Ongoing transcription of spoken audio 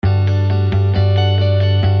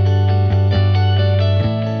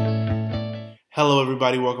Hello,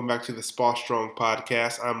 everybody. Welcome back to the Spa Strong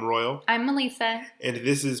podcast. I'm Royal. I'm Melissa. And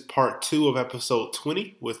this is part 2 of episode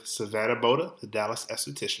 20 with Savanna Boda, the Dallas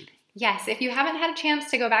Aesthetician. Yes, if you haven't had a chance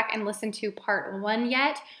to go back and listen to part 1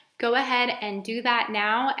 yet, go ahead and do that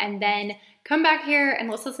now and then come back here and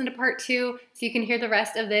let's listen to part 2 so you can hear the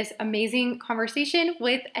rest of this amazing conversation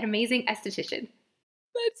with an amazing esthetician.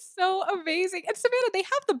 That's so amazing. And Savannah, they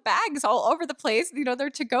have the bags all over the place. You know, they're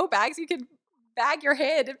to-go bags. You can bag your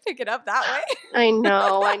head and pick it up that way. I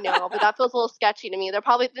know, but that feels a little sketchy to me.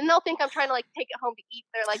 Then they'll think I'm trying to take it home to eat.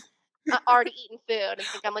 They're already eating food and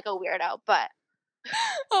think I'm a weirdo. But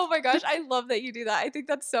oh my gosh, I love that you do that. I think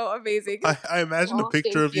that's so amazing. I imagine a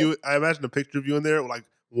picture of you. I imagine a picture of you in there,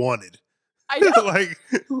 wanted. I know.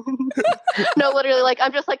 No, literally,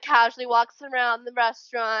 I'm just casually walks around the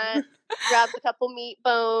restaurant, grabs a couple meat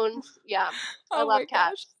bones. Yeah, I love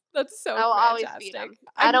cats. That's so I'll always feed them.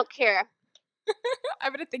 I don't care.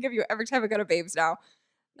 I'm gonna think of you every time I go to Babes now.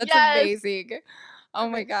 That's yes. amazing. Oh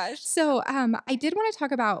my gosh. So I did want to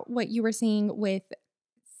talk about what you were saying with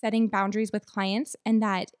setting boundaries with clients and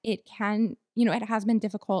that it can, it has been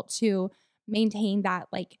difficult to maintain that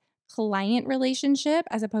client relationship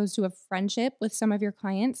as opposed to a friendship with some of your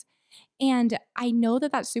clients. And I know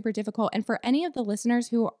that that's super difficult. And for any of the listeners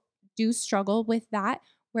who do struggle with that,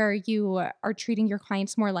 where you are treating your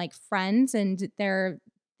clients more like friends and they're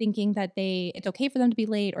thinking that it's okay for them to be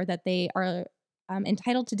late or that they are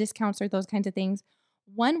entitled to discounts or those kinds of things.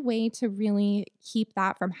 One way to really keep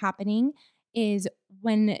that from happening is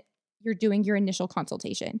when you're doing your initial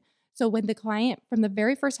consultation. So when the client, from the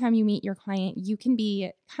very first time you meet your client, you can be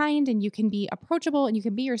kind and you can be approachable and you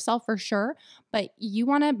can be yourself for sure, but you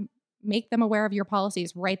want to make them aware of your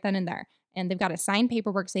policies right then and there. And they've got to sign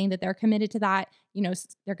paperwork saying that they're committed to that.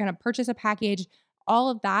 They're going to purchase a package, all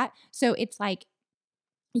of that. So it's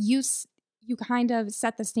you kind of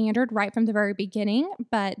set the standard right from the very beginning,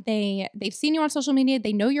 but they've seen you on social media.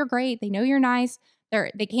 They know you're great. They know you're nice.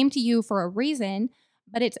 They came to you for a reason,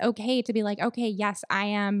 but it's okay to be okay, yes, I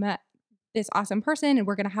am this awesome person and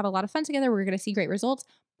we're going to have a lot of fun together. We're going to see great results,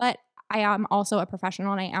 but I am also a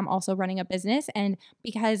professional and I am also running a business. And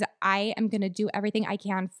because I am going to do everything I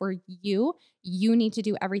can for you, you need to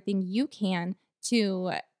do everything you can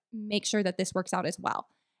to make sure that this works out as well.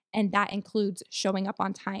 And that includes showing up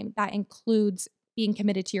on time. That includes being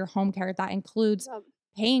committed to your home care. That includes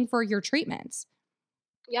paying for your treatments.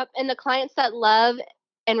 Yep. And the clients that love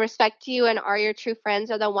and respect you and are your true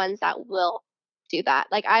friends are the ones that will do that.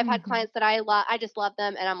 I've had clients that I just love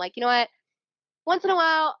them. And I'm you know what? Once in a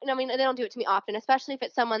while, they don't do it to me often, especially if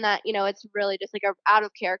it's someone that, it's really just out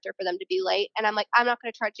of character for them to be late. And I'm I'm not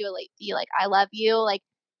going to charge you a late fee. I love you.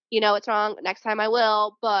 It's wrong. Next time I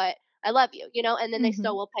will, but I love you, and then they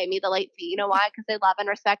still will pay me the late fee. You know why? Because they love and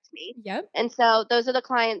respect me. Yep. And so those are the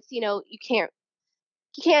clients, you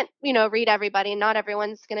can't, read everybody. Not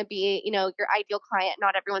everyone's going to be, your ideal client.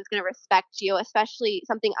 Not everyone's going to respect you, especially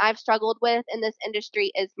something I've struggled with in this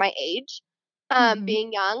industry is my age.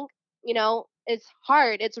 Being young, it's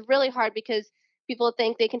hard. It's really hard because people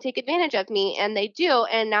think they can take advantage of me and they do.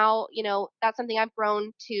 And now, that's something I've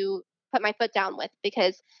grown to put my foot down with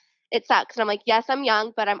because it sucks. And I'm yes, I'm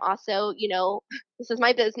young, but I'm also, this is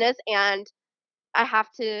my business and I have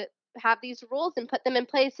to have these rules and put them in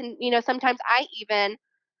place. And, sometimes I even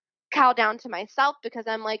cow down to myself because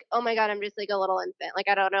I'm oh my God, I'm just a little infant.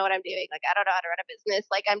 I don't know what I'm doing. I don't know how to run a business.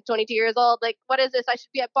 I'm 22 years old. What is this? I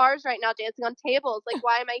should be at bars right now dancing on tables.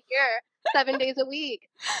 Why am I here 7 days a week?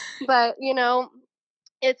 But,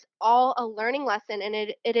 it's all a learning lesson and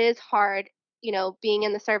it is hard, being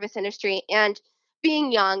in the service industry and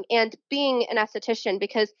being young and being an esthetician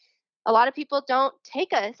because a lot of people don't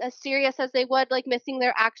take us as serious as they would missing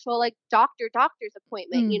their actual doctor's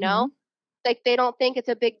appointment, they don't think it's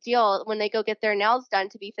a big deal when they go get their nails done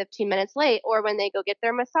to be 15 minutes late or when they go get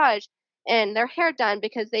their massage and their hair done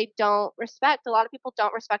because a lot of people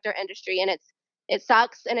don't respect our industry and it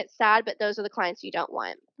sucks and it's sad, but those are the clients you don't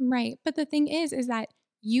want. Right. But the thing is that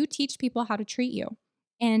you teach people how to treat you.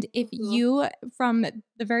 And if you, from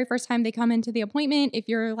the very first time they come into the appointment, if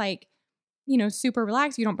you're super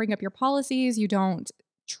relaxed, you don't bring up your policies, you don't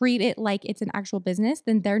treat it like it's an actual business,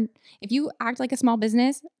 then if you act like a small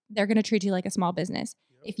business, they're going to treat you like a small business.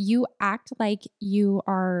 Yep. If you act like you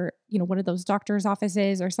are, one of those doctor's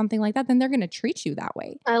offices or something like that, then they're going to treat you that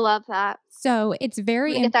way. I love that. So it's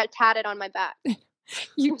very... get that tatted on my back.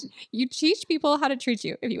 You teach people how to treat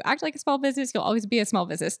you. If you act like a small business, you'll always be a small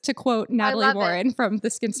business. To quote Natalie Warren from the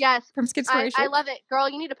from Skinspiration. I love it, girl.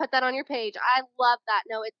 You need to put that on your page. I love that.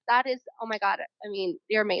 No, that is. Oh my God.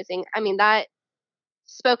 You're amazing. That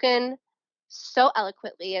spoken so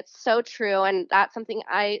eloquently. It's so true. And that's something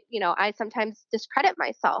I sometimes discredit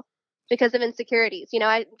myself because of insecurities.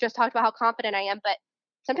 I just talked about how confident I am, but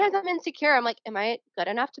sometimes I'm insecure. I'm like, am I good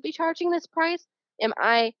enough to be charging this price? Am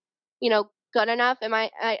I, good enough? Am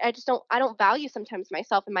I just don't value sometimes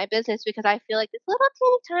myself in my business because I feel like this little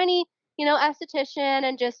teeny tiny, esthetician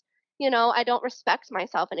and just, I don't respect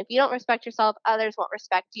myself. And if you don't respect yourself, others won't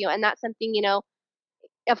respect you. And that's something,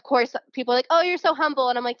 of course, people are like, "Oh, you're so humble."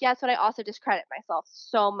 And I'm like, "Yes, but I also discredit myself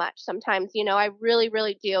so much sometimes." I really,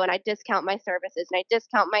 really do. And I discount my services and I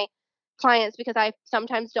discount my clients because I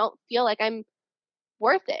sometimes don't feel like I'm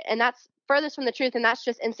worth it. And that's furthest from the truth. And that's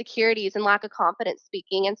just insecurities and lack of confidence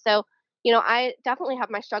speaking. And so, I definitely have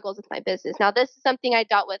my struggles with my business. Now, this is something I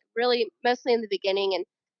dealt with really mostly in the beginning. And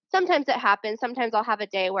sometimes it happens. Sometimes I'll have a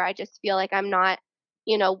day where I just feel like I'm not,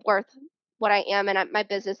 worth what I am and my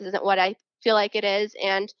business isn't what I feel like it is.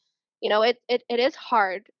 And, it is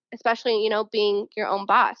hard, especially, being your own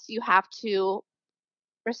boss. You have to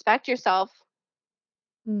respect yourself.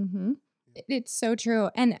 Mhm. It's so true.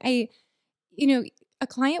 And you know, a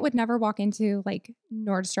client would never walk into like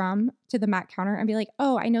Nordstrom to the MAC counter and be like,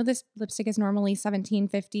 "Oh, I know this lipstick is normally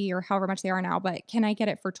 17.50 or however much they are now, but can I get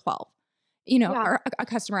it for 12?" Yeah. Or a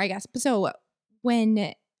customer, I guess. So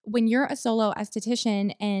when when you're a solo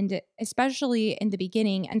esthetician and especially in the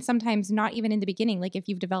beginning and sometimes not even in the beginning, like if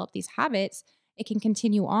you've developed these habits, it can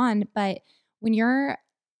continue on, but when you're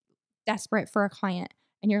desperate for a client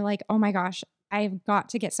and you're like, "Oh my gosh, I've got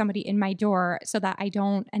to get somebody in my door so that I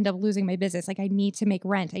don't end up losing my business. Like I need to make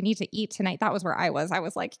rent. I need to eat tonight." That was where I was. I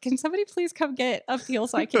was like, "Can somebody please come get a peel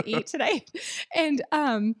so I can eat tonight?" And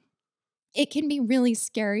it can be really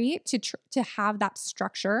scary to have that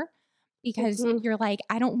structure because Hmm. you're like,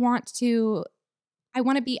 I want to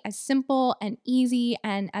be as simple and easy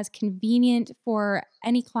and as convenient for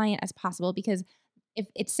any client as possible because if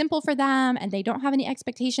it's simple for them and they don't have any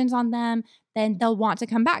expectations on them, then they'll want to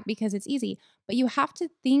come back because it's easy. But you have to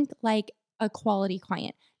think like a quality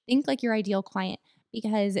client. Think like your ideal client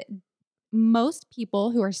because most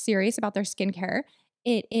people who are serious about their skincare,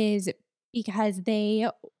 it is because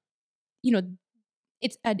you know,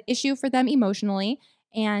 it's an issue for them emotionally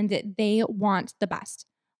and they want the best.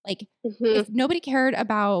 Like Hmm. if nobody cared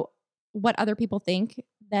about what other people think,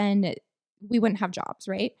 then we wouldn't have jobs,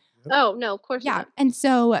 right? Yep. Oh, no, of course Yeah. not. And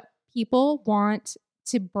so people want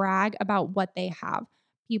to brag about what they have.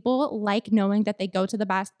 People like knowing that they go to the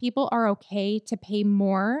best. People are okay to pay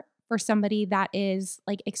more for somebody that is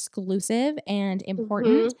like exclusive and Hmm.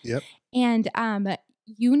 important. Yep. And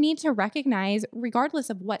you need to recognize, regardless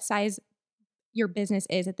of what size your business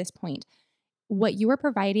is at this point, what you are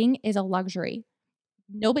providing is a luxury.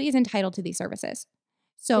 Nobody is entitled to these services.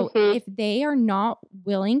 So Hmm. if they are not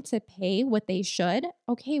willing to pay what they should,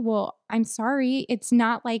 okay, well, I'm sorry. It's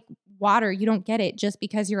not like water. You don't get it just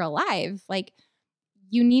because you're alive. Like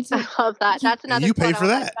you need I to, love that. That's And another you pay quote I for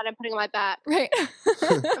want to that. that I'm putting on my back. right?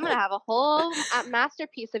 I'm gonna have a whole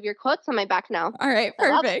masterpiece of your quotes on my back now. All right, I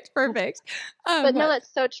love it. perfect, perfect. But Um, no,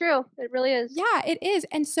 that's so true. It really is. yeah, it is.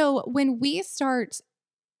 And so when we start,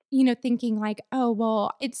 thinking like, oh,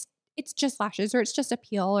 well, it's just lashes or it's just a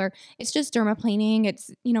peel or it's just dermaplaning,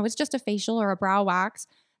 it's just a facial or a brow wax.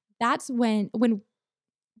 That's when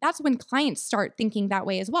clients start thinking that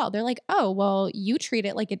way as well. They're like, "Oh, well, you treat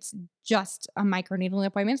it like it's just a microneedling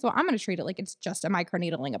appointment, so I'm going to treat it like it's just a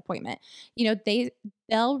microneedling appointment."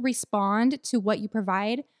 They'll respond to what you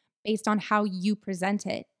provide based on how you present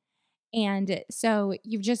it. And so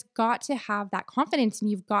you've just got to have that confidence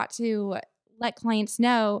and you've got to let clients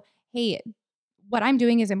know, "Hey, what I'm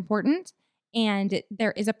doing is important and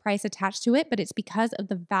there is a price attached to it, but it's because of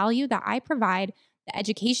the value that I provide, the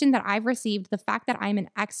education that I've received, the fact that I'm an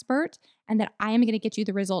expert and that I am going to get you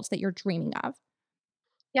the results that you're dreaming of."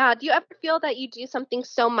 Yeah. Do you ever feel that you do something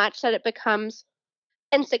so much that it becomes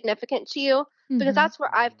insignificant to you? Because Mhm. that's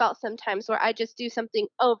where I've felt sometimes where I just do something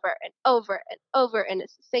over and over and over, and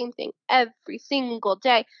it's the same thing every single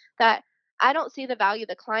day that I don't see the value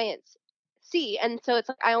the clients see. And so it's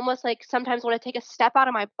like I almost like sometimes want to take a step out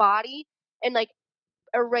of my body and like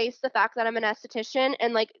erase the fact that I'm an esthetician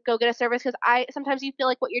and like go get a service because I sometimes you feel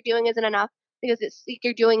like what you're doing isn't enough because it's like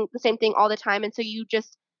you're doing the same thing all the time. And so you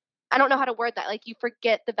just I don't know how to word that. Like you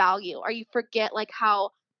forget the value or you forget like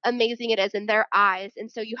how amazing it is in their eyes.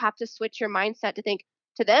 And so you have to switch your mindset to think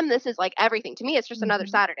to them, this is like everything. To me, it's just another Mhm.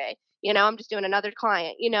 Saturday. I'm just doing another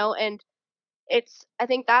client, and I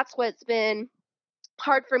think that's what's been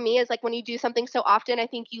hard for me is like when you do something so often, I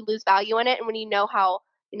think you lose value in it. And when you know how,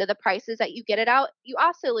 the prices that you get it out, you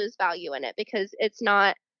also lose value in it because it's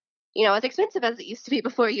not, as expensive as it used to be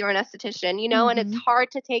before you were an esthetician, and it's Mhm.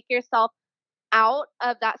 hard to take yourself out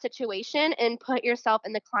of that situation and put yourself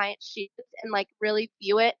in the client's shoes and like really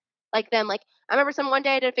view it like them. Like I remember one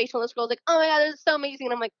day I did a facial and this girl was like, "Oh my god, this is so amazing."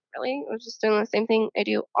 And I'm like, "Really? I was just doing the same thing I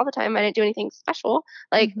do all the time. I didn't do anything special."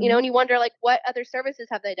 Like, Mhm. and you wonder like what other services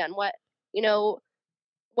have they done? What, you know,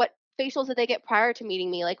 what facials did they get prior to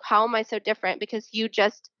meeting me? Like how am I so different? Because you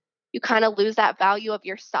kind of lose that value of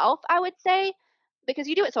yourself, I would say, because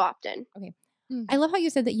you do it so often. Okay. I Mhm. love how you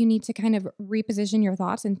said that you need to kind of reposition your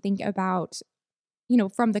thoughts and think about,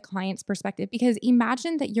 from the client's perspective, because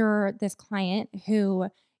imagine that you're this client who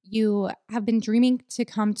you have been dreaming to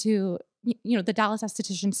come to, the Dallas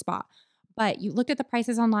Esthetician spa, but you looked at the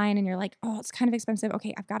prices online and you're like, oh, it's kind of expensive.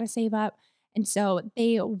 Okay, I've got to save up. And so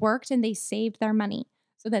they worked and they saved their money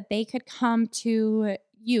so that they could come to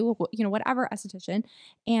you, whatever esthetician,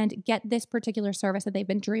 and get this particular service that they've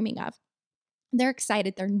been dreaming of. They're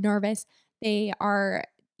excited, they're nervous, they are,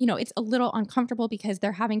 it's a little uncomfortable because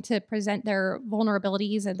they're having to present their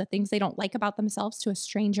vulnerabilities and the things they don't like about themselves to a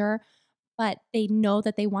stranger, but they know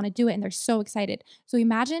that they want to do it and they're so excited. So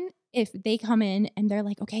imagine if they come in and they're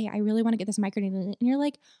like, "Okay, I really want to get this microneedling." And you're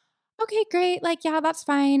like, "Okay, great. Like, yeah, that's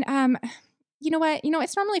fine. You know what?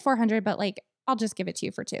 It's normally 400, but like I'll just give it to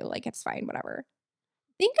you for 2. Like it's fine, whatever."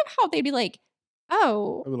 Think of how they'd be like,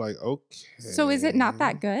 "Oh, I'd be like, so is it not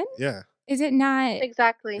that okay. good? Yeah. Is it not?"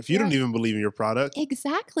 Exactly. If you Yeah. don't even believe in your product,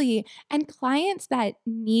 Exactly. And clients that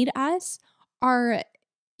need us are,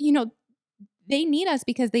 you know, they need us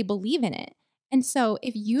because they believe in it. And so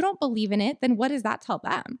if you don't believe in it, then what does that tell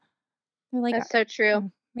them? They're like, That's so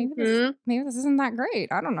true. Maybe this Mhm. maybe this isn't that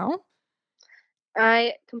great. I don't know."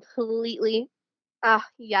 I completely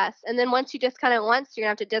yes. And then once you discount it once, you're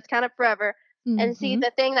gonna have to discount it forever. And see, Mhm.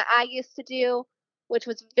 the thing that I used to do, which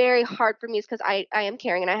was very hard for me, is because I am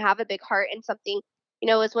caring and I have a big heart and something,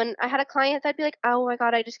 is when I had a client that'd be like, "Oh my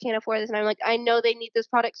god, I just can't afford this," and I'm like, "I know they need this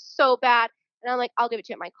product so bad," and I'm like, "I'll give it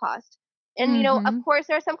to you at my cost." And of Mhm. course,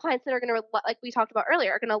 there are some clients that are gonna, like we talked about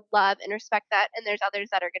earlier, are gonna love and respect that, and there's others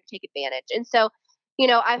that are gonna take advantage. And so,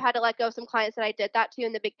 I've had to let go of some clients that I did that to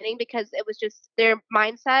in the beginning because it was just their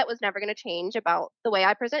mindset was never going to change about the way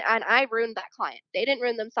I present. And I ruined that client. They didn't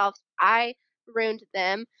ruin themselves. I ruined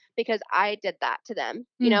them because I did that to them.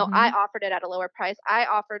 I Mhm. offered it at a lower price. I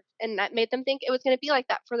offered, and that made them think it was going to be like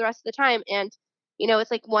that for the rest of the time. And,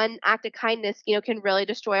 it's like one act of kindness, can really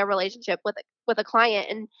destroy a relationship with a client.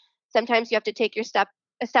 And sometimes you have to take a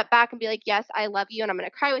step back and be like, yes, I love you and I'm going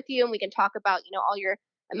to cry with you and we can talk about, all your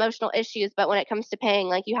emotional issues, but when it comes to paying,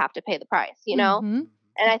 like, you have to pay the price. Mhm.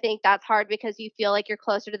 And I think that's hard because you feel like you're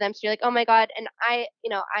closer to them, so you're like, "Oh my god," and I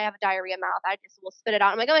have a diarrhea mouth, I just will spit it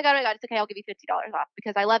out. I'm like, oh my god, it's okay, I'll give you $50 off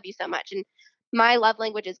because I love you so much." And my love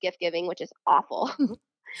language is gift giving, which is awful,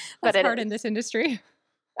 but That's it hard is. in this industry.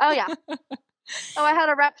 Oh, yeah. Oh, I had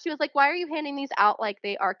a rep, she was like, "Why are you handing these out like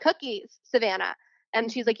they are cookies, Savannah?"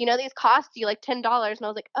 And she's Mhm. like, "These cost you like $10." And I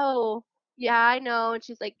was like, "Oh, yeah, I know." And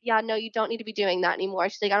she's like, "Yeah, no, you don't need to be doing that anymore."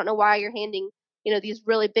 She's like, "I don't know why you're handing, these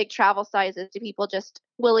really big travel sizes to people just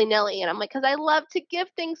willy-nilly." And I'm like, "'Cause I love to give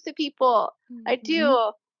things to people. I Mhm.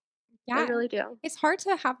 do. I Yeah. really do." It's hard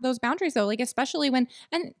to have those boundaries though, like especially when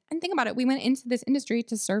and think about it, we went into this industry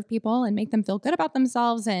to serve people and make them feel good about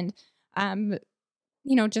themselves and um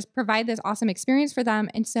just provide this awesome experience for them.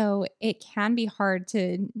 And so it can be hard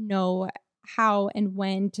to know how and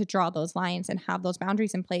when to draw those lines and have those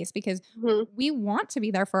boundaries in place because Mhm. we want to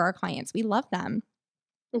be there for our clients. We love them.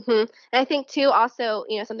 Mhm. And I think too also,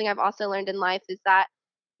 something I've also learned in life is that,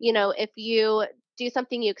 if you do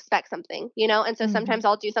something, you expect something. And so Mhm. sometimes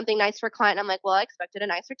I'll do something nice for a client. I'm like, well, I expected a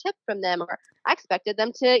nicer tip from them, or I expected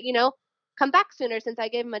them to, come back sooner since I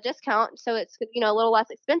gave them a discount. So it's, a little less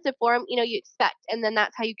expensive for them, you expect. And then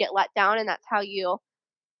that's how you get let down. And that's how you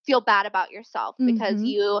feel bad about yourself because Mhm.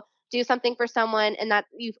 you do something for someone and that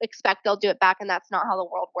you expect they'll do it back, and that's not how the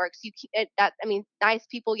world works. I mean, nice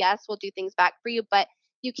people, yes, will do things back for you, but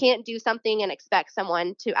you can't do something and expect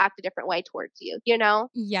someone to act a different way towards you.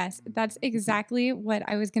 Yes, that's exactly what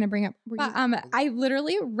I was going to bring up. But I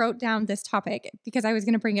literally wrote down this topic because I was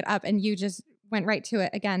going to bring it up and you just went right to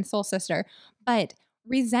it again, soul sister. But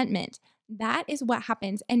resentment, that is what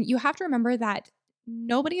happens. And you have to remember that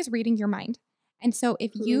nobody is reading your mind. And so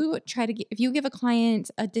if Mhm. you if you give a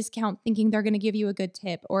client a discount thinking they're going to give you a good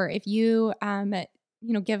tip, or if you,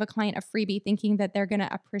 give a client a freebie thinking that they're going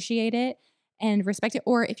to appreciate it, and respect it.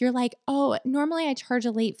 Or if you're like, oh, normally I charge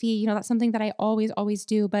a late fee, that's something that I always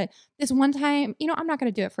do. But this one time, I'm not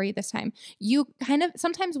going to do it for you this time. You kind of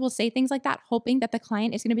sometimes will say things like that, hoping that the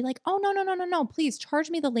client is going to be like, oh, no, no, no, no, no, please charge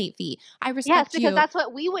me the late fee. I Yes, respect because you. that's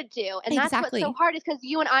what we would do, and that's what's so Exactly. hard is because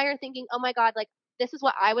you and I are thinking, "Oh my god, like, this is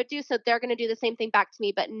what I would do, so they're going to do the same thing back to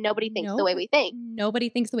me, but nobody thinks the Nope. way we think. Nobody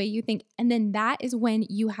thinks the way you think. And then that is when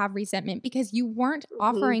you have resentment because you weren't Mhm.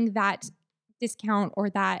 offering that discount or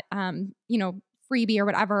that freebie or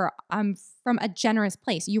whatever from a generous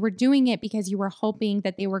place. You were doing it because you were hoping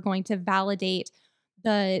that they were going to validate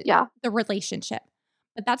the Yeah. the relationship.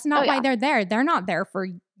 But that's Oh not why yeah. they're there. They're not there for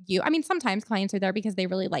you. I mean, sometimes clients are there because they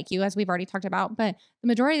really like you, as we've already talked about, but the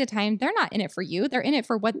majority of the time, they're not in it for you. They're in it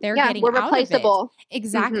for what they're Yeah, getting we're out of it. replaceable. Mhm.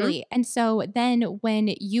 Exactly. And so then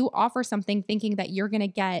when you offer something thinking that you're going to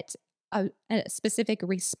get a specific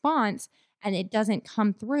response and it doesn't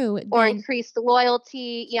come through, Or then, increase the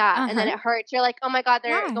loyalty, yeah, uh and then huh. it hurts. You're like, "Oh my god,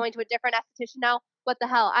 they're Yeah. going to a different esthetician now. What the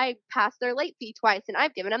hell? I passed their late fee twice, and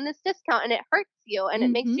I've given them this discount," and it hurts you, and it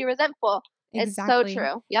Mm makes hmm. you resentful. It's so Exactly.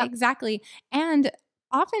 true. Yep. Exactly. And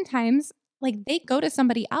oftentimes, like they go to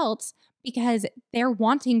somebody else because they're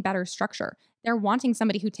wanting better structure. They're wanting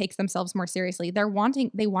somebody who takes themselves more seriously. They want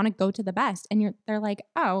to go to the best. And they're like,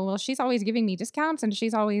 oh, well, she's always giving me discounts and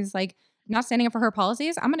she's always like not standing up for her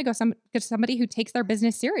policies. I'm going to get somebody who takes their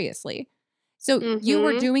business seriously. So you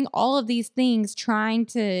were Mhm. doing all of these things trying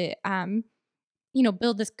to,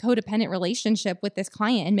 build this codependent relationship with this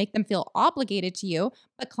client and make them feel obligated to you.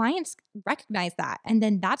 But clients recognize that. And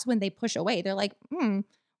then that's when they push away. They're like,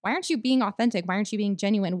 why aren't you being authentic? Why aren't you being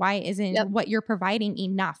genuine? Why isn't Yep. what you're providing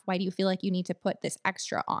enough? Why do you feel like you need to put this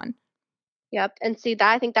extra on? Yep, and see,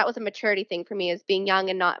 that I think that was a maturity thing for me is being young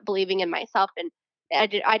and not believing in myself, and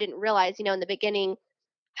I didn't realize, in the beginning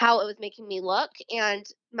how it was making me look and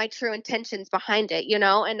my true intentions behind it,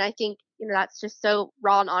 and I think, that's just so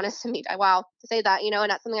raw and honest to me. Wow, to say that, and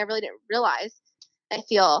that's something I really didn't realize. I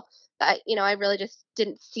feel that, I really just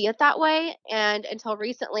didn't see it that way. And until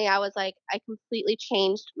recently, I was like, I completely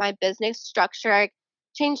changed my business structure. I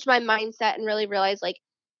changed my mindset and really realized, like,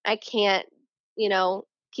 I can't, you know,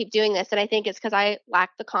 keep doing this. And I think it's because I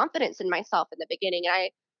lacked the confidence in myself in the beginning. And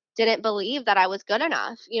I didn't believe that I was good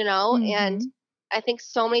enough, and Mhm. I think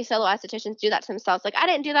so many solo estheticians do that to themselves. Like, I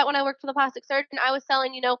didn't do that when I worked for the plastic surgeon. I was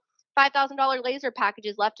selling, $5,000 laser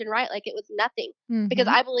packages left and right like it was nothing because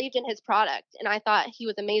Mhm. I believed in his product and I thought he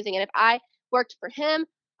was amazing. And if I worked for him,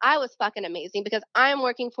 I was fucking amazing because I'm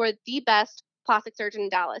working for the best plastic surgeon in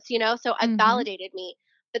Dallas, So it Mhm. validated me.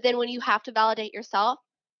 But then when you have to validate yourself,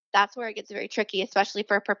 that's where it gets very tricky, especially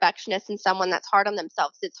for a perfectionist and someone that's hard on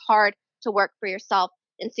themselves. It's hard to work for yourself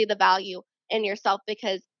and see the value in yourself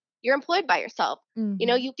because you're employed by yourself.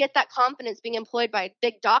 Mhm. You get that confidence being employed by a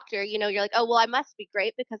big doctor. You're like, oh, well, I must be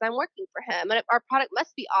great because I'm working for him. And our product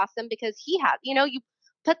must be awesome because he has, you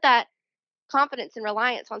put that confidence and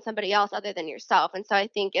reliance on somebody else other than yourself. And so I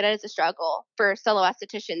think it is a struggle for solo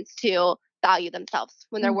estheticians to value themselves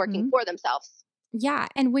when they're working Mhm. for themselves. Yeah,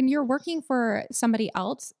 and when you're working for somebody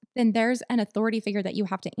else, then there's an authority figure that you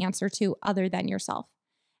have to answer to other than yourself.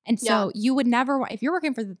 And Yeah. so you would never if you're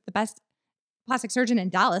working for the best plastic surgeon in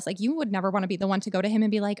Dallas, like you would never want to be the one to go to him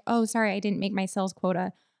and be like, "Oh, sorry, I didn't make my sales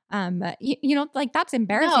quota." Like that's No,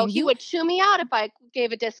 embarrassing. he would chew me out if I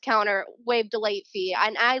gave a discount or waived a late fee.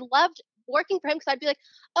 And I loved working for him because I'd be like,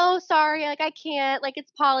 "Oh, sorry, like I can't, like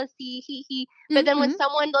it's policy, he." But then when Mhm.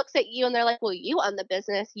 someone looks at you and they're like, "Well, you own the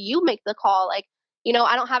business, you make the call," like,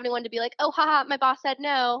 I don't have anyone to be like, "Oh, haha, my boss said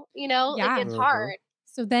no," like Yeah. it's Uh-huh. hard.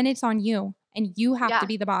 So then it's on you and you have to Yeah,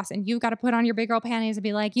 be the boss and you've got to put on your big girl panties and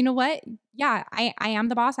be like, you know what? Yeah, I am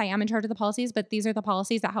the boss. I am in charge of the policies, but these are the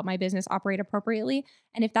policies that help my business operate appropriately.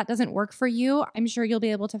 And if that doesn't work for you, I'm sure you'll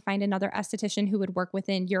be able to find another esthetician who would work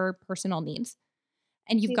within your personal needs.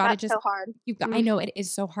 And you've see, got to that's just, so hard. I Mm, know it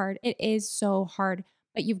is so hard. It is so hard,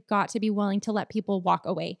 but you've got to be willing to let people walk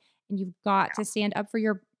away and you've got to stand up for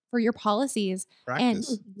your policies. And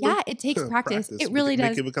Practice. mhm. yeah, it takes practice. Practice. It really Make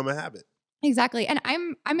does. it become a habit. Exactly, and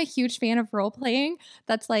I'm a huge fan of role playing.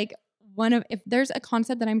 That's like one of if there's a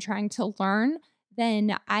concept that I'm trying to learn,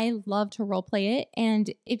 then I love to role play it.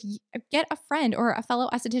 And if you get a friend or a fellow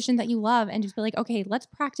esthetician that you love and just be like, okay, let's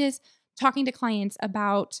practice talking to clients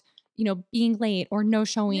about, being late or no Yeah,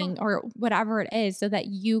 showing or whatever it is so that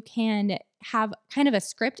you can have kind of a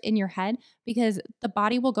script in your head because the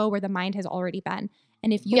body will go where the mind has already been.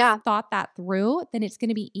 And if you've yeah, thought that through, then it's going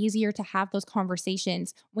to be easier to have those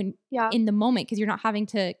conversations when yeah. in the moment because you're not having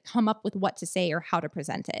to come up with what to say or how to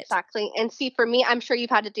present it. Exactly. And see, for me, I'm sure you've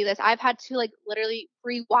had to do this. I've had to like literally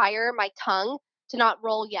rewire my tongue to not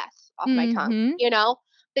roll yes off my tongue, Mhm.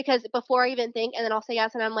 because before I even think, and then I'll say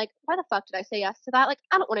yes, and I'm like, why the fuck did I say yes to that? Like,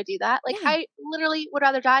 I don't want to do that. Like, Yeah. I literally would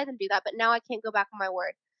rather die than do that, but now I can't go back on my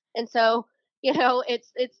word. And so,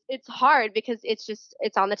 it's hard because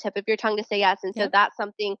it's on the tip of your tongue to say yes. And so Yep. that's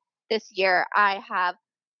something this year I'm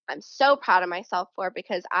so proud of myself for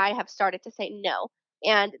because I have started to say no.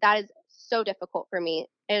 And that is so difficult for me.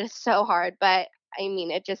 It is so hard, but I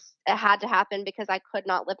mean, it had to happen because I could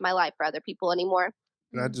not live my life for other people anymore.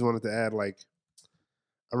 And I just wanted to add, like,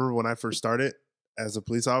 I remember when I first started as a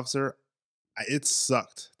police officer, it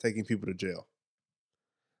sucked taking people to jail.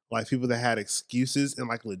 Like people that had excuses and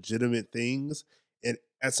like legitimate things. And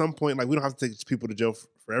at some point, like we don't have to take people to jail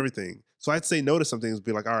for everything. So I'd say no to some things,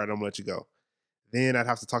 be like, all right, I'm gonna let you go. Then I'd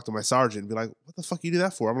have to talk to my sergeant and be like, what the fuck you do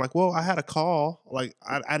that for? I'm like, well, I had a call. Like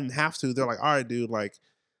I didn't have to. They're like, all right, dude, like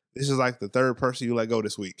this is like the third person you let go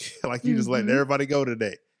this week. Like you just letting everybody go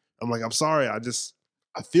today. I'm like, I'm sorry. I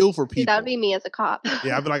feel for people. See, that would be me as a cop.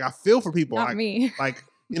 Yeah, I'd be like, I feel for people. Not me. Like,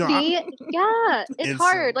 you know, See, yeah, it's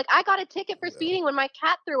hard. so, Like I got a ticket for speeding when my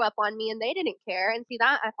cat threw up on me and they didn't care. And see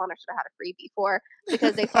that I thought I should have had a freebie for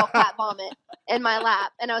because they saw cat vomit in my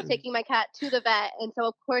lap and I was taking my cat to the vet. And so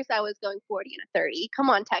of course I was going 40 and a 30. Come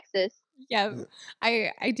on, Texas. Yeah,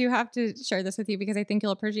 I do have to share this with you because I think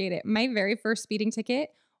you'll appreciate it. My very first speeding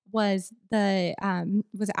ticket was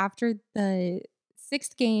after the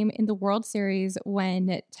 6th game in the World Series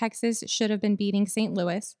when Texas should have been beating St.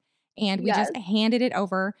 Louis. And we just handed it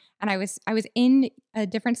over. And I was in a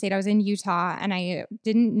different state. I was in Utah, and I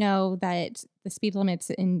didn't know that the speed limits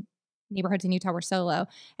in neighborhoods in Utah were so low.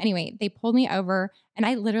 Anyway, they pulled me over, and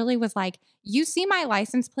I literally was like, you see my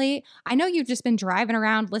license plate? I know you've just been driving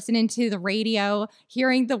around listening to the radio,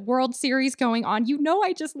 hearing the World Series going on. You know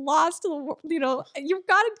I just lost, you've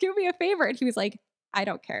got to do me a favor. And he was like, I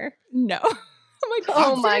don't care. No. I'm like,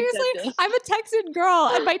 oh my goodness. I'm a Texan girl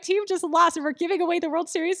and my team just lost and we're giving away the World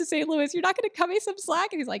Series to St. Louis. You're not going to cut me some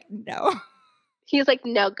slack? And he's like, no. He's like,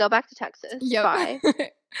 no, go back to Texas. Yep. Bye.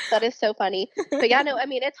 That is so funny. But yeah, no, I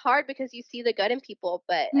mean, it's hard because you see the good in people.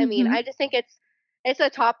 But I mean, I just think it's a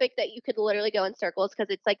topic that you could literally go in circles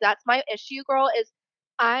because it's like, that's my issue, girl, is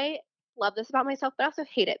I love this about myself, but I also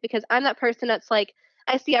hate it because I'm that person that's like,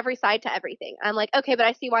 I see every side to everything. I'm like, okay, but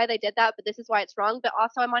I see why they did that, but this is why it's wrong. But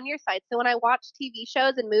also I'm on your side. So when I watch TV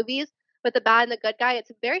shows and movies with the bad and the good guy,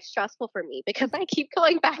 it's very stressful for me because I keep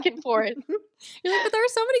going back and forth. You're like, but there are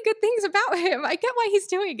so many good things about him. I get why he's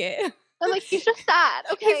doing it. I'm like, he's just sad.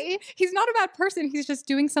 Okay. He's not a bad person. He's just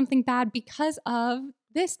doing something bad because of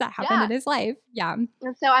this that happened in his life. Yeah.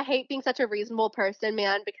 And so I hate being such a reasonable person,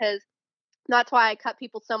 man, because that's why I cut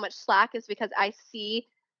people so much slack is because I see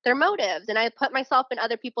their motives and I put myself in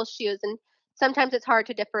other people's shoes. And sometimes it's hard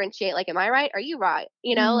to differentiate. Like, am I right? Are you right?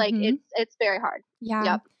 You know, like it's very hard. Yeah.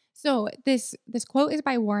 Yep. So this quote is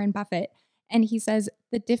by Warren Buffett. And he says,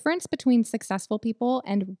 the difference between successful people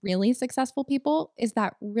and really successful people is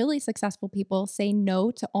that really successful people say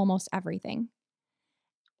no to almost everything.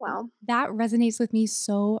 Wow. That resonates with me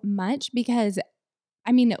so much because,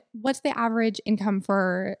 I mean, what's the average income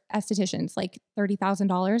for estheticians? Like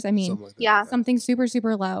 $30,000? I mean, something super,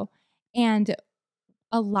 super low. And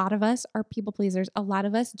a lot of us are people pleasers. A lot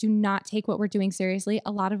of us do not take what we're doing seriously.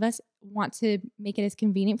 A lot of us want to make it as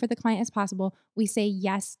convenient for the client as possible. We say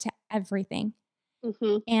yes to everything.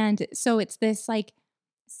 And so it's this like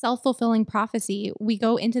self-fulfilling prophecy. We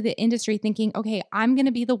go into the industry thinking, okay, I'm going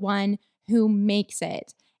to be the one who makes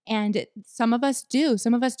it. And some of us do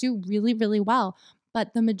really, really well.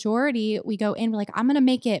 But the majority, we go in, we're like, I'm going to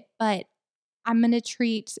make it, but I'm going to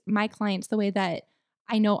treat my clients the way that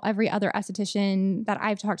I know every other esthetician that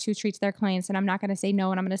I've talked to treats their clients. And I'm not going to say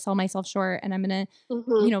no, and I'm going to sell myself short, and I'm going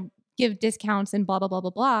to, give discounts and blah, blah, blah,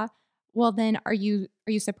 blah, blah. Well, then are you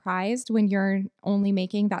surprised when you're only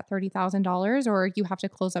making that $30,000 or you have to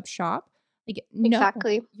close up shop? Like,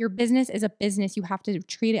 exactly. No, your business is a business. You have to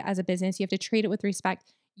treat it as a business. You have to treat it with respect.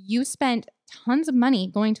 You spent tons of money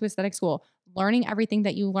going to aesthetic school, learning everything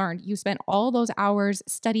that you learned. You spent all those hours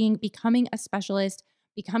studying, becoming a specialist,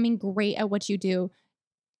 becoming great at what you do.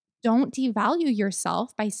 Don't devalue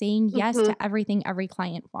yourself by saying yes to everything every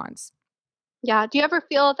client wants. Yeah. Do you ever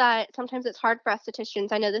feel that sometimes it's hard for estheticians?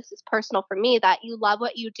 I know this is personal for me, that you love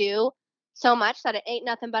what you do so much that it ain't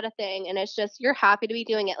nothing but a thing. And it's just, you're happy to be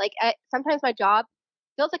doing it. Like sometimes my job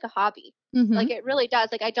feels like a hobby. Like it really does.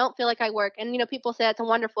 Like I don't feel like I work. And, people say that's a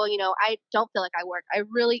wonderful, I don't feel like I work. I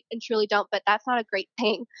really and truly don't. But that's not a great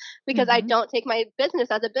thing because I don't take my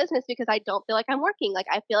business as a business because I don't feel like I'm working. Like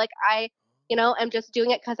I feel like I'm just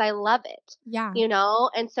doing it because I love it. Yeah.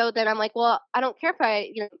 And so then I'm like, well, I don't care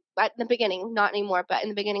if at the beginning, not anymore, but in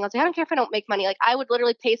the beginning, I was like, I don't care if I don't make money. Like I would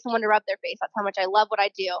literally pay someone to rub their face. That's how much I love what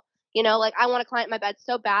I do. Like I want a client in my bed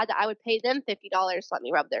so bad that I would pay them $50 to let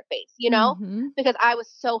me rub their face, because I was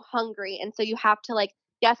so hungry. And so you have to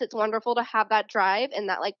yes, it's wonderful to have that drive and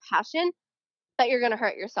that passion, but you're going to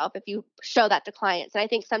hurt yourself if you show that to clients. And I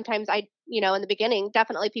think sometimes in the beginning,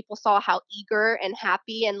 definitely people saw how eager and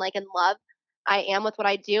happy and in love I am with what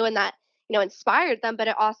I do. And that, inspired them, but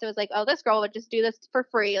it also was like, oh, this girl would just do this for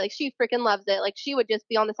free. Like she freaking loves it. Like she would just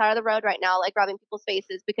be on the side of the road right now, like rubbing people's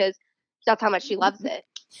faces because that's how much she loves it.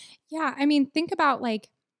 Yeah, I mean, think about like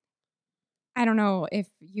I don't know if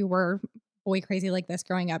you were boy crazy like this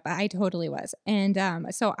growing up, but I totally was. And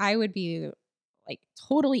so I would be like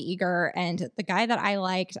totally eager. And the guy that I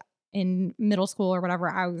liked in middle school or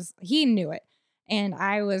whatever, he knew it. And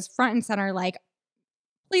I was front and center, like,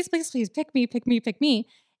 please, please, please pick me, pick me, pick me.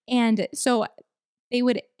 And so they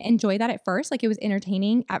would enjoy that at first. Like it was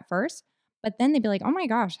entertaining at first, but then they'd be like, oh my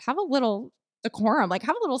gosh, have a little decorum, like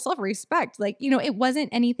have a little self respect. Like, it wasn't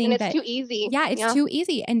anything And it's that, too easy. yeah, it's too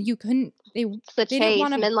easy. And you couldn't, It's the they didn't chase.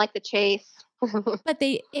 want to, Men like the chase. but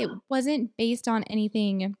it wasn't based on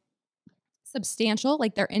anything substantial,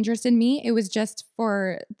 like their interest in me. It was just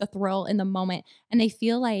for the thrill in the moment. And I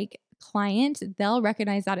feel like clients, they'll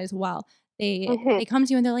recognize that as well. They come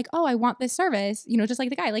to you and they're like, oh, I want this service, just like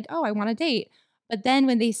the guy, like, oh, I want a date. But then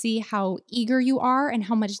when they see how eager you are and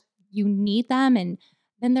how much you need them, and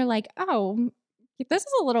then they're like, oh, this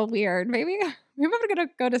is a little weird. Maybe I'm gonna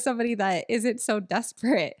go to somebody that isn't so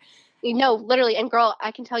desperate. Literally. And girl,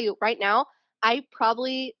 I can tell you right now, I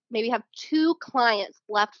probably maybe have 2 clients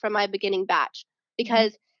left from my beginning batch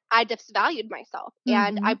because I disvalued myself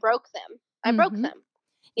and I broke them. I broke them,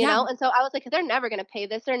 Yeah. And so I was like, they're never going to pay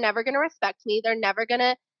this. They're never going to respect me. They're never going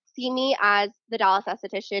to see me as the Dallas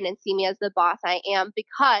esthetician and see me as the boss I am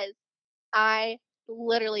because I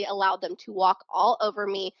literally allowed them to walk all over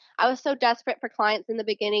me. I was so desperate for clients in the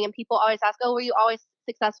beginning, and people always ask, oh, were you always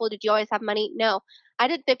successful? Did you always have money? No, I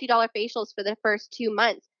did $50 facials for the first 2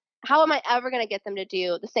 months. How am I ever going to get them to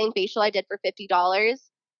do the same facial I did for $50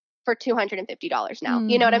 for $250 now?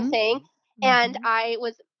 You know what I'm saying? And I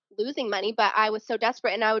was losing money, but I was so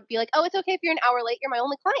desperate, and I would be like, oh, it's okay if you're an hour late. You're my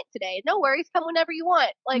only client today. No worries. Come whenever you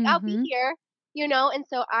want. Like, I'll be here. And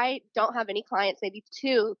so I don't have any clients, maybe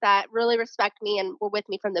 2, that really respect me and were with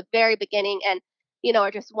me from the very beginning and,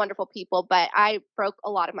 are just wonderful people. But I broke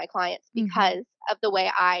a lot of my clients because of the way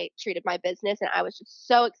I treated my business. And I was just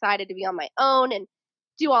so excited to be on my own and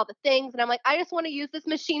do all the things. And I'm like, I just want to use this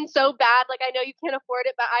machine so bad. Like, I know you can't afford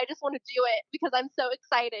it, but I just want to do it because I'm so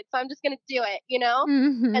excited. So I'm just going to do it,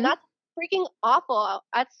 And that's freaking awful.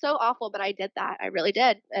 That's so awful. But I did that. I really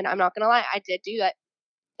did. And I'm not going to lie. I did do it.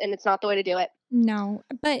 And it's not the way to do it. No,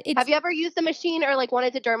 but Have you ever used a machine or like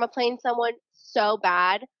wanted to dermaplane someone so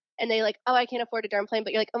bad and they like, oh, I can't afford a dermaplane,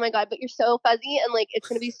 but you're like, oh my God, but you're so fuzzy and like it's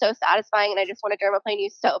gonna be so satisfying and I just want to dermaplane you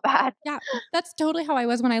so bad. yeah, that's totally how I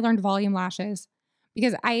was when I learned volume lashes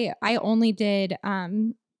because I only did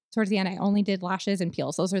towards the end I only did lashes and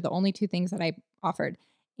peels. Those are the only 2 things that I offered.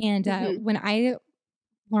 And when I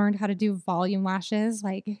learned how to do volume lashes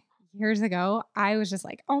like years ago, I was just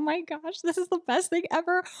like, oh my gosh, this is the best thing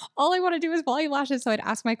ever. All I want to do is volume lashes. So I'd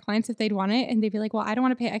ask my clients if they'd want it and they'd be like, well, I don't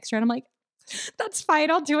want to pay extra. And I'm like, that's fine.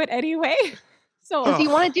 I'll do it anyway. So Because you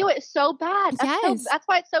want to do it so bad. Yes. That's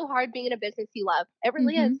why it's so hard being in a business you love. It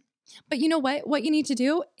really is. But you know what? What you need to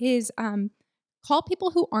do is call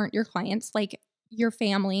people who aren't your clients, like your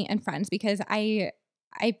family and friends, because I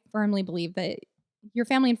firmly believe that your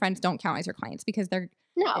family and friends don't count as your clients because they're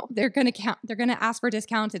going to count. They're going to ask for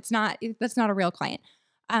discounts. That's not a real client.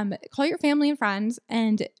 Call your family and friends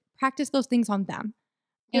and practice those things on them.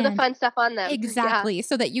 Do the fun stuff on them. Exactly. Yeah.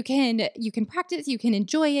 So that you can practice, you can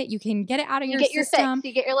enjoy it, you can get it out of your system. You get your fix.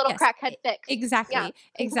 You get your little crackhead fix. Exactly. Yeah.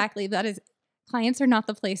 Exactly. That is, clients are not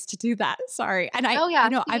the place to do that. Sorry. And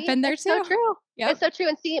I've been there too. So true. Yep. It's so true.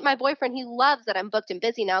 And see, my boyfriend, he loves that I'm booked and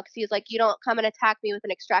busy now because he's like, you don't come and attack me with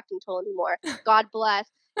an extracting tool anymore. God bless.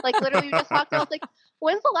 Like literally we just talked. I was like,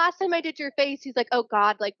 when's the last time I did your face? He's like, oh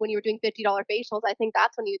God, like when you were doing $50 facials, I think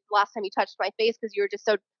that's when last time you touched my face because you were just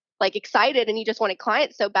so like excited and you just wanted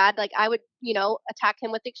clients so bad. Like I would, attack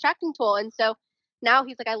him with the extracting tool. And so now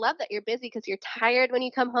he's like, I love that you're busy because you're tired when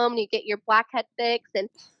you come home and you get your blackhead fix and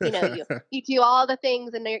you do all the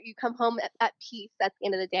things and you come home at peace at the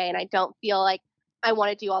end of the day. And I don't feel like I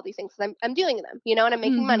want to do all these things because I'm doing them, and I'm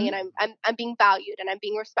making money and I'm being valued and I'm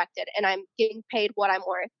being respected and I'm getting paid what I'm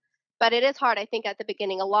worth. But it is hard. I think at the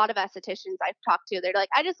beginning, a lot of estheticians I've talked to, they're like,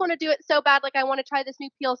 I just want to do it so bad. Like I want to try this new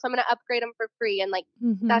peel. So I'm going to upgrade them for free. And like,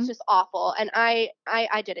 that's just awful. And I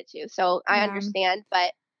did it too. So I understand,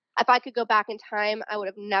 but if I could go back in time, I would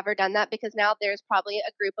have never done that because now there's probably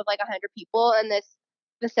a group of like 100 people in this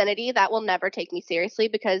vicinity that will never take me seriously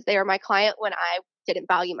because they are my client when I didn't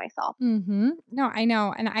value myself. No, I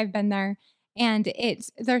know. And I've been there. And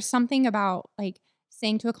there's something about like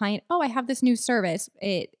saying to a client, oh, I have this new service.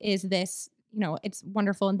 It is this, it's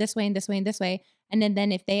wonderful in this way and this way and this way. And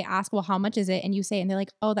then if they ask, well, how much is it? And you say, and they're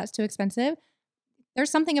like, oh, that's too expensive.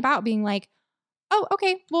 There's something about being like, oh,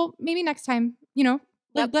 okay, well, maybe next time,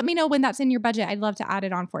 Yep. let me know when that's in your budget. I'd love to add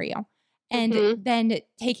it on for you. And Mhm. then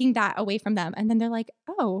taking that away from them. And then they're like,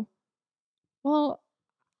 oh, well,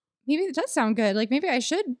 maybe it does sound good. Like maybe I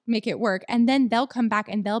should make it work. And then they'll come back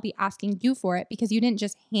and they'll be asking you for it because you didn't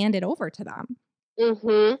just hand it over to them.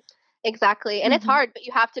 Mhm. Exactly. And it's Mhm. hard, but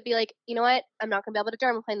you have to be like, "You know what? I'm not gonna be able to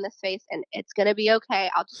dermaplane this face and it's gonna be okay.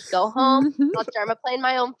 I'll just go home, I'll dermaplane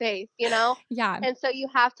my own face," you know? Yeah, And so you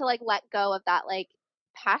have to like let go of that like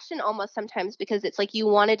passion almost sometimes because it's like you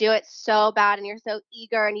want to do it so bad and you're so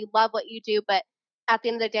eager and you love what you do, but at the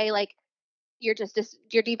end of the day, like you're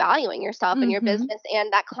you're devaluing yourself and your mhm. business,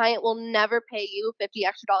 and that client will never pay you $50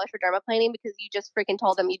 extra for dermaplaning because you just freaking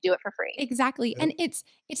told them you do it for free. Exactly. Yep. And it's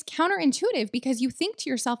counterintuitive because you think to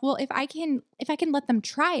yourself, well, if I can let them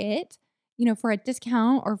try it, for a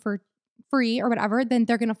discount or for free or whatever, then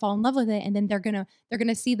they're going to fall in love with it and then they're going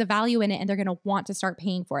to see the value in it and they're going to want to start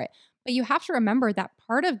paying for it. But you have to remember that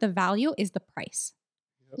part of the value is the price.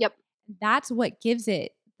 Yep. Yep. That's what gives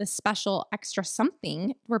it the special extra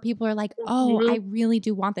something where people are like, "Oh, I Mhm. really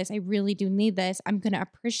do want this. I really do need this. I'm going to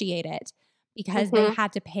appreciate it because they Mhm.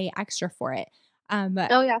 had to pay extra for it."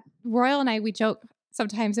 But Oh yeah. Royal and I, we joke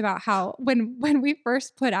sometimes about how when we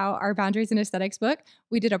first put out our boundaries and aesthetics book,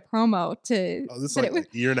 we did a promo to Oh, this is but like it was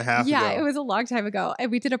a year and a half yeah, it ago. was a long time ago. And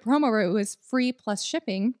we did a promo where it was free plus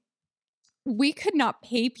shipping. We could not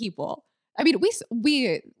pay people. I mean,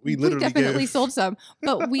 We we literally definitely gave sold some,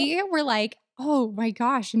 but we were like, "Oh my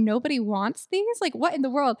gosh, nobody wants these? Like, what in the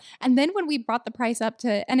world?" And then when we brought the price up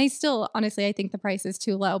to and I still honestly, I think the price is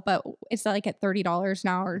too low, but it's like at $30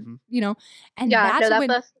 now or, Mhm. and Yeah, no, that's that when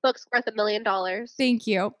book's worth $1 million. thank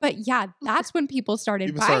you. But yeah, that's when people started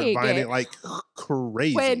People started buying buying it it like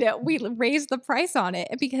when crazy. we raised the price on it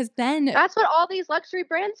because then That's what all these luxury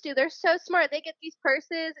brands do. They're so smart. They get these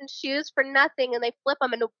purses and shoes for nothing and they flip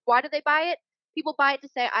them. And why do they buy it? People buy it to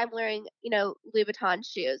say, I'm wearing, Louis Vuitton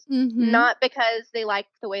shoes, mhm. not because they like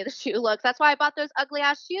the way the shoe looks. That's why I bought those ugly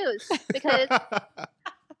ass shoes because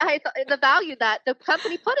I thought the value that the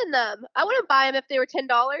company put in them. I wouldn't buy them if they were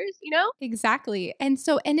 $10, you know? Exactly. And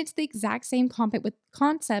it's the exact same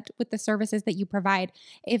concept with the services that you provide.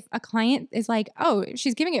 If a client is like, "Oh,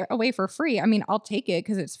 she's giving it away for free." I mean, I'll take it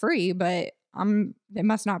cuz it's free, but it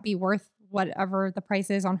must not be worth whatever the price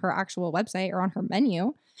is on her actual website or on her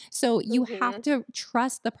menu. So you have Mhm. to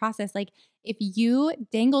trust the process. Like if you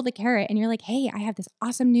dangle the carrot and you're like, "Hey, I have this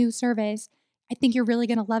awesome new service. I think you're really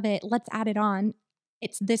going to love it. Let's add it on.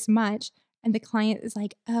 It's this much." And the client is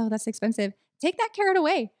like, "Oh, that's expensive." Take that carrot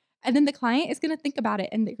away. And then the client is gonna think about it,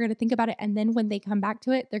 and they're gonna think about it, and then when they come back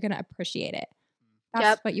to it, they're gonna appreciate it. That's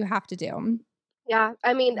Yep. what you have to do. Yeah,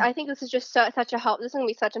 I mean, Mm. I think this is just such a help. This is gonna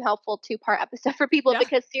be such an helpful two-part episode for people Yeah.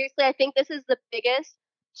 because seriously, I think this is the biggest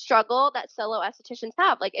struggle that solo estheticians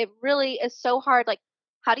have. Like, it really is so hard. Like,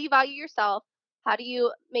 how do you value yourself? How do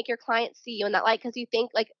you make your clients see you in that light? Because you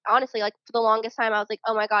think, like, honestly, like for the longest time, I was like,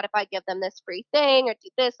 oh my god, if I give them this free thing or do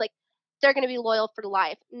this, like, they're gonna be loyal for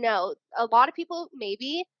life. No, a lot of people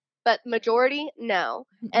maybe, but majority no,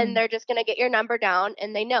 and Mm-mm. they're just gonna get your number down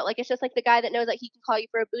and they know. Like it's just like the guy that knows that he can call you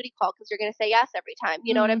for a booty call because you're gonna say yes every time.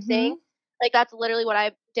 You know what I'm saying? Mhm. Like that's literally what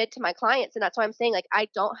I did to my clients, and that's why I'm saying like I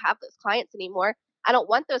don't have those clients anymore. I don't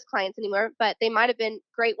want those clients anymore, but they might have been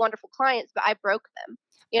great, wonderful clients, but I broke them.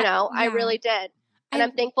 I Yeah. really did. And I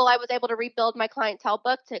I'm thankful I was able to rebuild my clientele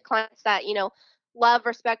book to clients that, love,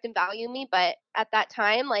 respect, and value me. But at that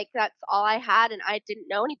time, like that's all I had and I didn't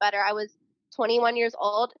know any better. I was 21 years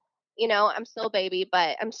old. I'm still a baby,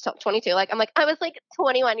 but I'm still 22. Like I was like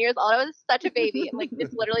 21 years old. I was such a baby. I'm like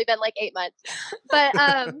it's literally been like 8 months. But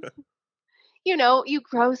you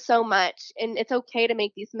grow so much and it's okay to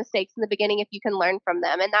make these mistakes in the beginning if you can learn from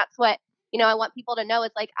them. And that's what, I want people to know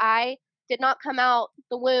is like I did not come out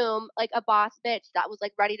the womb like a boss bitch that was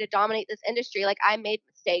like ready to dominate this industry. Like I made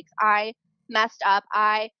mistakes. I messed up.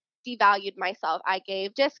 I devalued myself. I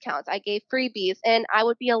gave discounts. I gave freebies. And I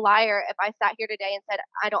would be a liar if I sat here today and said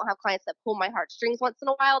I don't have clients that pull my heartstrings once in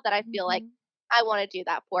a while that I feel like Mhm. I want to do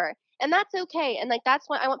that for. And that's okay. And like that's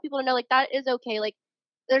what I want people to know, like that is okay. Like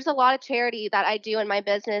there's a lot of charity that I do in my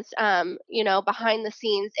business, behind the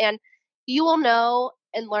scenes, and you will know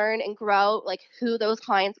and learn and grow like who those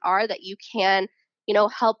clients are that you can,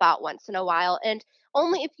 help out once in a while, and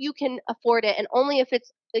only if you can afford it, and only if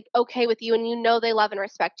it's like okay with you, and they love and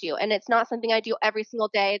respect you. And it's not something I do every single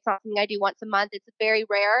day. It's not something I do once a month. It's very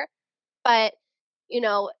rare, but you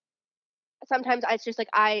know, sometimes it's just like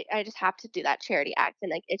I just have to do that charity act, and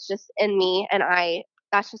like it's just in me, and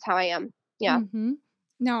that's just how I am. Yeah. Mhm.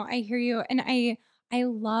 No, I hear you, and I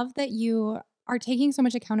love that you are taking so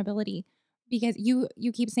much accountability because you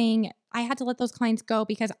keep saying, I had to let those clients go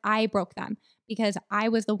because I broke them, because I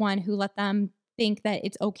was the one who let them think that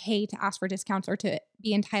it's okay to ask for discounts or to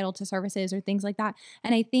be entitled to services or things like that.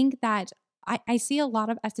 And I think that I see a lot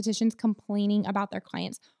of estheticians complaining about their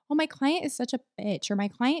clients. Oh, my client is such a bitch, or my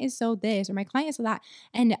client is so this, or my client is so that.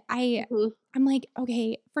 And Mhm. I'm like,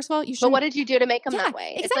 okay, first of all, you But what shouldn't. did you do to make them Yeah, that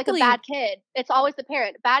way? It's like a exactly. bad kid. It's always the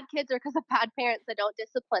parent. Bad kids are because of bad parents that don't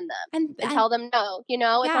discipline them and And tell them no. You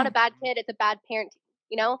know, it's not yeah, a bad kid. It's a bad parent.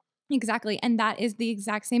 You know. exactly. And that is the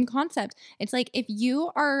exact same concept. It's like if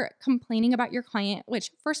you are complaining about your client,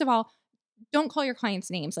 which first of all, don't call your clients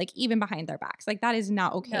names, like even behind their backs. Like that is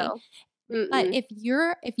not okay. No. But Mm-mm.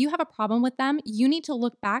 if you have a problem with them, you need to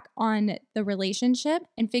look back on the relationship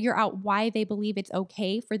and figure out why they believe it's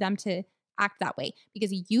okay for them to act that way,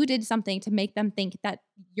 because you did something to make them think that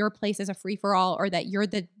your place is a free for all, or that you're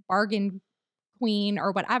the bargain queen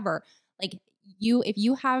or whatever. Like if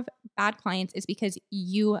you have bad clients, it's because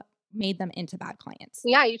you made them into bad clients.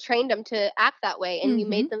 Yeah, you trained them to act that way and you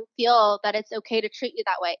made Mhm. them feel that it's okay to treat you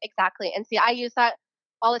that way. Exactly. And see, I use that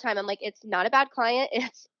all the time. I'm like, it's not a bad client.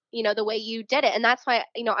 It's, the way you did it. And that's why,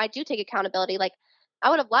 I do take accountability. Like, I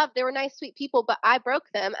would have loved, they were nice, sweet people, but I broke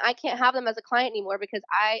them. I can't have them as a client anymore because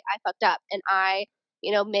I fucked up and I,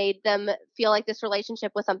 made them feel like this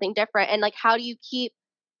relationship was something different. And like, how do you keep,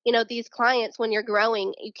 these clients when you're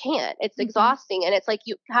growing? You can't. It's Mhm. exhausting. And it's like,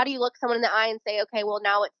 how do you look someone in the eye and say, okay, well,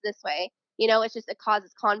 now it's this way? It's just, it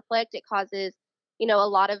causes conflict. It causes, a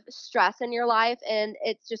lot of stress in your life. And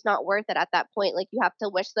it's just not worth it at that point. Like, you have to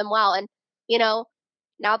wish them well. And, you know,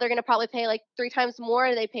 now they're going to probably pay like 3 times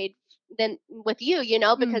more they paid than with you,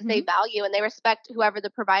 because they Mhm. value and they respect whoever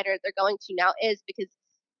the provider they're going to now is, because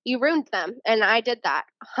you ruined them. And I did that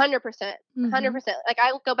 100%, Mhm. 100%. Like,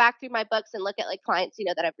 I go back through my books and look at like clients,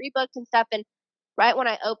 that I've rebooked and stuff. And right when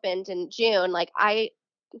I opened in June, like,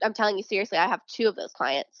 I'm telling you seriously, I have 2 of those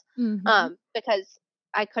clients, Mhm. because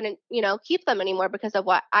I couldn't, keep them anymore because of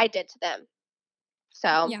what I did to them.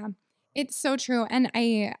 So, Yeah. It's so true. And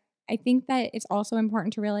I think that it's also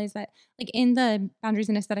important to realize that, like, in the Boundaries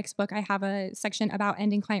and Aesthetics book, I have a section about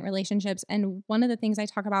ending client relationships, and one of the things I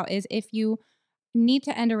talk about is if you need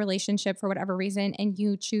to end a relationship for whatever reason and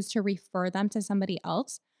you choose to refer them to somebody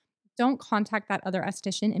else, don't contact that other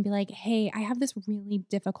esthetician and be like, "Hey, I have this really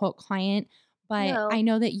difficult client, but I no.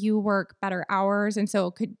 know that you work better hours, and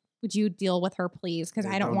so would you deal with her, please? Because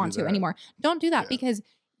Yeah, I don't don't do want to that. anymore." Don't do that, Yeah. because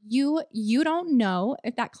you don't know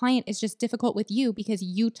if that client is just difficult with you because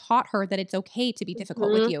you taught her that it's okay to be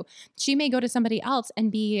difficult with Mhm. you. She may go to somebody else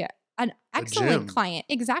and be an A excellent gym. client.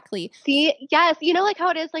 Exactly. See, yes, like how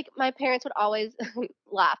it is, like, my parents would always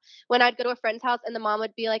laugh when I'd go to a friend's house and the mom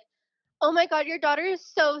would be like, "Oh my god, your daughter is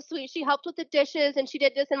so sweet. She helped with the dishes and she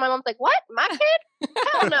did this." And my mom's like, "What? My kid?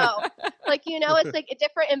 Hell no." Like, it's like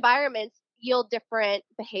different environments yield different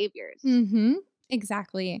behaviors. Mhm.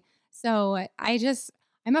 Exactly. So,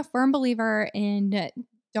 I'm a firm believer in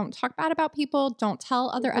don't talk bad about people, don't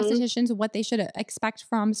tell other Mhm. estheticians what they should expect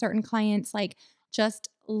from certain clients, like, just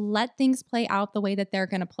let things play out the way that they're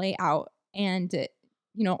gonna play out, and,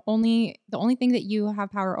 only the only thing that you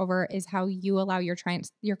have power over is how you allow your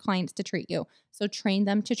clients to treat you. So, train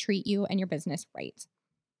them to treat you and your business right.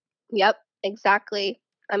 Yep, exactly.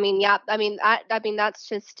 I mean, yeah, I mean that's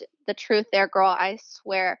just the truth there, girl, I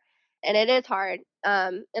swear. And it is hard.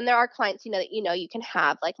 And there are clients, that you can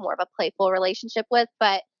have like more of a playful relationship with,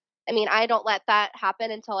 but I mean, I don't let that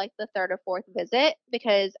happen until like the third or fourth visit,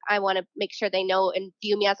 because I want to make sure they know and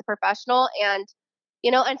view me as a professional. And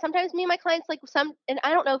and sometimes me and my clients, like, and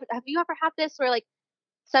I don't know, have you ever had this where like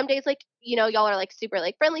some days, like, y'all are like super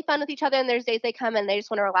like friendly, fun with each other, and there's days they come and they just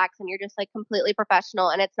want to relax and you're just like completely professional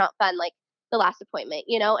and it's not fun like the last appointment,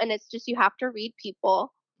 and it's just, you have to read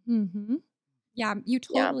people. Mhm. Yeah, you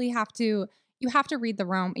Yeah. totally have to read the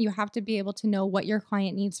room. You have to be able to know what your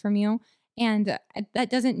client needs from you. And that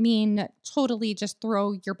doesn't mean totally just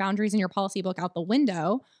throw your boundaries and your policy book out the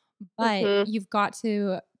window, but Mhm. you've got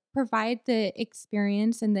to provide the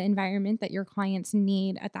experience and the environment that your clients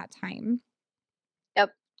need at that time.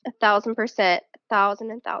 Yep. 1,000%,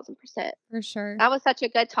 1,000%. For sure. That was such a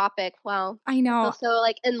good topic. Wow. I I feel know. so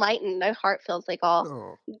like enlightened. My heart feels like all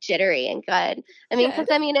Oh, jittery and good. I mean, because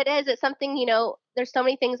Good. I mean, it's something, there's so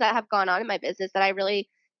many things that have gone on in my business that I really,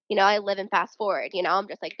 I live and fast forward. I'm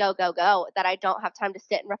just like, go, go, go, that I don't have time to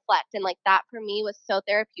sit and reflect. And like that for me was so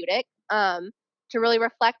therapeutic, to really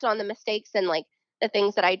reflect on the mistakes and like the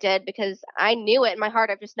things that I did, because I knew it in my heart.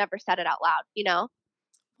 I've just never said it out loud.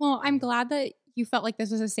 Well, I'm mhm. glad that you felt like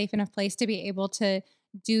this was a safe enough place to be able to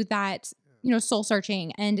do that soul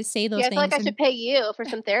searching and say those Yeah, I feel like things. I should pay you for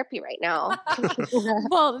some therapy right now.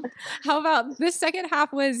 Well, how about this second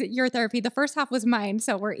half was your therapy? The first half was mine,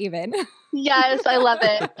 so we're even. Yes, I love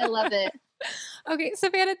it. I love it. Okay,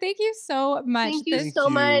 Savanna, thank you so much. Thank you This Thank so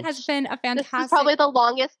you. much. has been a This is fantastic. probably the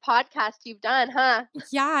longest podcast you've done, huh?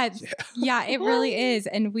 Yeah, Yeah. yeah, it really is,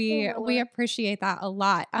 and we Oh my word. appreciate that a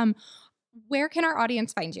lot. Where can our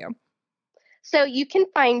audience find you? So you can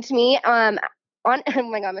find me on oh my god,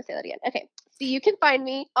 I'm gonna say that again. Okay. So you can find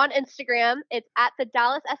me on Instagram. It's at the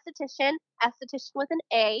Dallas Aesthetician, Aesthetician with an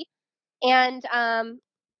A. And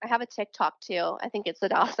I have a TikTok too. I think it's the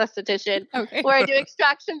Dallas Aesthetician Okay. where I do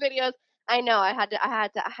extraction videos. I know I had to,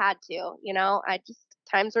 I just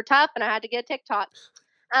times were tough and I had to get TikTok.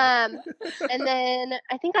 And then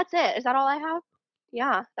I think that's it. Is that all I have?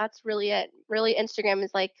 Yeah, that's really it. Really, Instagram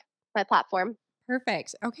is like my platform.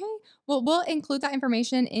 Perfect. Okay. Well, we'll include that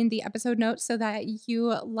information in the episode notes so that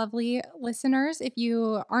you lovely listeners, if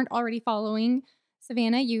you aren't already following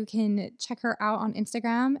Savanna, you can check her out on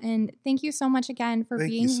Instagram. And thank you so much again for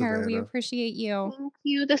Thank you, being here. We Savanna. appreciate you. Thank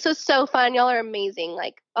you. This was so fun. Y'all are amazing.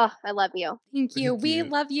 Like, oh, I love you. Thank you. Thank We you.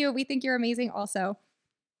 love you. We think you're amazing also.